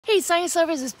Hey science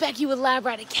lovers, it's Becky with Lab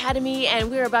Rat Academy, and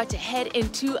we're about to head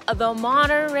into the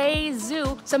Monterey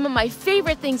Zoo. Some of my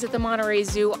favorite things at the Monterey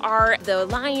Zoo are the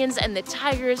lions and the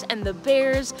tigers and the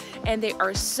bears, and they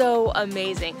are so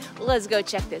amazing. Let's go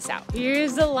check this out.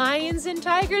 Here's the lions and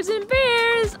tigers and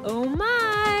bears. Oh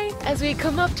my! As we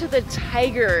come up to the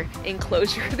tiger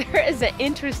enclosure, there is an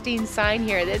interesting sign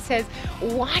here that says,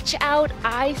 "Watch out,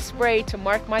 I spray to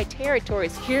mark my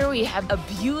territories." Here we have a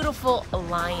beautiful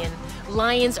lion.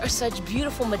 Lions are such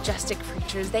beautiful, majestic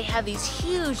creatures. They have these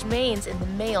huge manes in the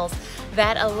males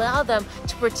that allow them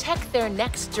to protect their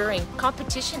necks during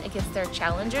competition against their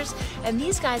challengers. And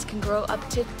these guys can grow up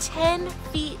to 10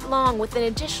 feet long with an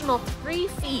additional 3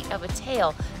 feet of a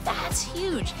tail. That's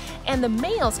huge. And the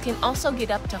males can also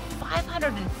get up to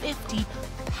 550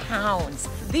 pounds.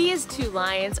 These two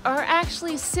lions are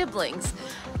actually siblings.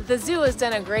 The zoo has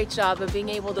done a great job of being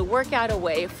able to work out a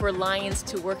way for lions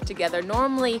to work together.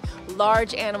 Normally,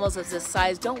 large animals of this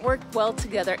size don't work well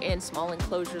together in small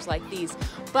enclosures like these,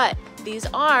 but these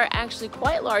are actually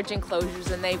quite large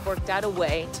enclosures, and they've worked out a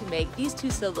way to make these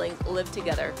two siblings live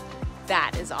together.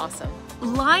 That is awesome.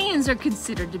 Lions are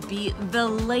considered to be the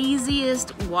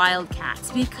laziest wild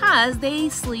cats because they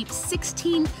sleep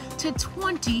 16 to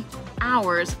 20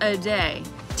 hours a day.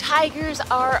 Tigers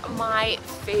are my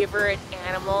favorite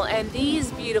animal, and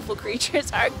these beautiful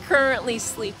creatures are currently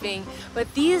sleeping,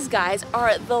 but these guys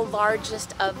are the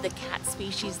largest of the cat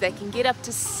species that can get up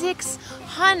to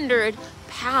 600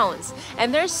 pounds.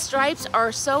 And their stripes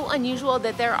are so unusual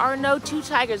that there are no two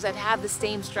tigers that have the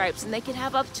same stripes, and they can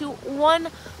have up to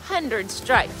 100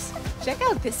 stripes. Check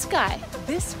out this guy.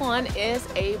 This one is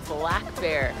a black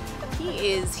bear.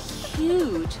 He is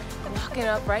huge. Walking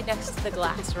up right next to the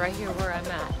glass right here where I'm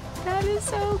at. That is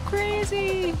so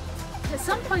crazy.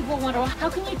 Some people wonder, how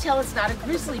can you tell it's not a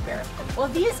grizzly bear? Well,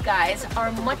 these guys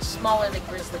are much smaller than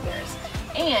grizzly bears.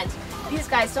 And these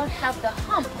guys don't have the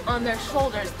hump on their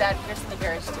shoulders that grizzly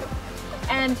bears do.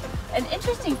 And an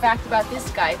interesting fact about this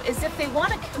guy is if they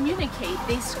want to communicate,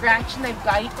 they scratch and they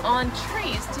bite on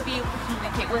trees to be able to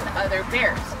communicate with other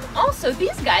bears. Also,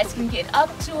 these guys can get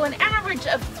up to an average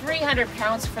of 300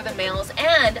 pounds for the males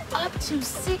and up to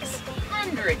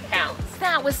 600 pounds.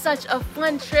 That was such a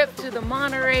fun trip to the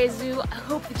Monterey Zoo. I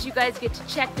hope that you guys get to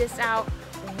check this out.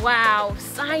 Wow,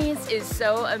 science is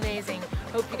so amazing.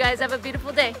 Hope you guys have a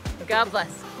beautiful day. God bless.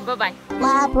 Bye-bye.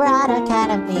 Lab Rat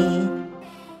Academy.